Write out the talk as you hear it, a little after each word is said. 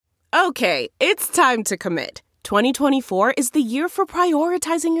Okay, it's time to commit. 2024 is the year for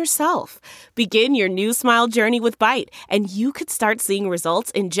prioritizing yourself. Begin your new smile journey with Byte, and you could start seeing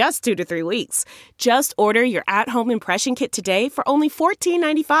results in just 2 to 3 weeks. Just order your at-home impression kit today for only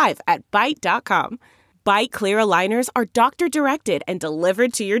 $14.95 at Byte.com. Byte Clear aligners are doctor-directed and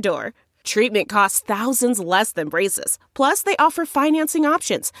delivered to your door. Treatment costs thousands less than braces. Plus, they offer financing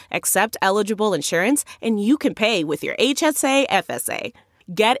options, accept eligible insurance, and you can pay with your HSA, FSA.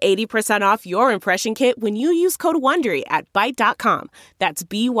 Get 80% off your impression kit when you use code WONDERY at Byte.com. That's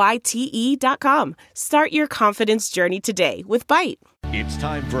BYTE.com. Start your confidence journey today with Byte. It's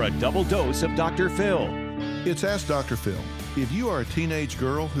time for a double dose of Dr. Phil. It's Ask Dr. Phil. If you are a teenage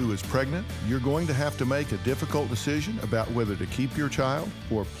girl who is pregnant, you're going to have to make a difficult decision about whether to keep your child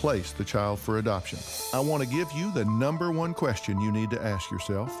or place the child for adoption. I want to give you the number one question you need to ask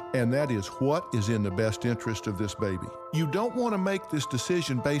yourself, and that is, what is in the best interest of this baby? You don't want to make this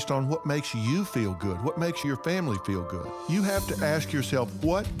decision based on what makes you feel good, what makes your family feel good. You have to ask yourself,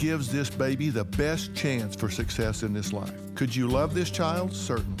 what gives this baby the best chance for success in this life? Could you love this child?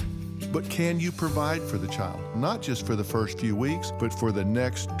 Certainly. But can you provide for the child, not just for the first few weeks, but for the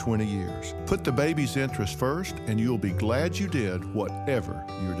next 20 years? Put the baby's interest first, and you'll be glad you did, whatever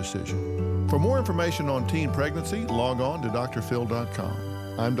your decision. For more information on teen pregnancy, log on to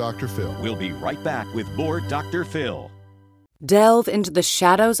drphil.com. I'm Dr. Phil. We'll be right back with more Dr. Phil. Delve into the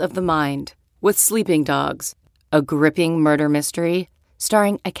shadows of the mind with Sleeping Dogs, a gripping murder mystery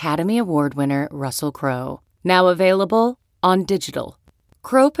starring Academy Award winner Russell Crowe. Now available on digital.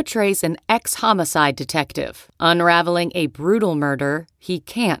 Crowe portrays an ex-homicide detective, unraveling a brutal murder he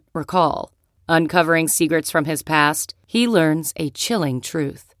can't recall. Uncovering secrets from his past, he learns a chilling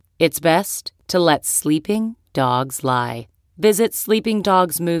truth. It's best to let sleeping dogs lie. Visit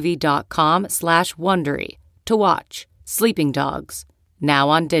sleepingdogsmovie.com/Wondery to watch Sleeping Dogs, now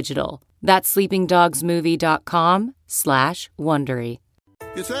on digital. That's sleepingdogsmovie.com/Wondery.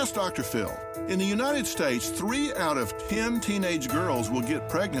 It's Ask Dr. Phil. In the United States, 3 out of 10 teenage girls will get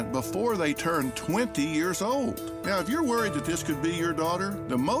pregnant before they turn 20 years old. Now, if you're worried that this could be your daughter,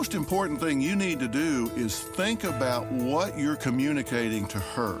 the most important thing you need to do is think about what you're communicating to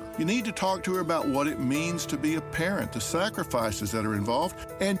her. You need to talk to her about what it means to be a parent, the sacrifices that are involved,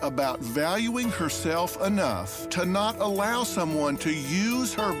 and about valuing herself enough to not allow someone to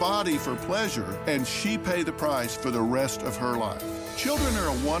use her body for pleasure and she pay the price for the rest of her life. Children are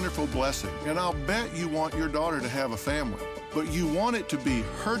a wonderful blessing, and I'll bet you want your daughter to have a family, but you want it to be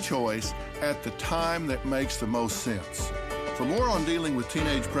her choice at the time that makes the most sense. For more on dealing with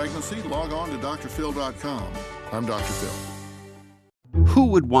teenage pregnancy, log on to drphil.com. I'm Dr. Phil. Who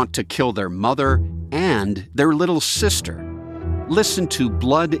would want to kill their mother and their little sister? Listen to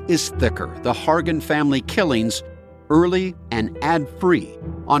Blood is Thicker, the Hargan Family Killings, early and ad-free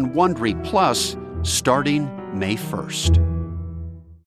on Wondery Plus starting May 1st.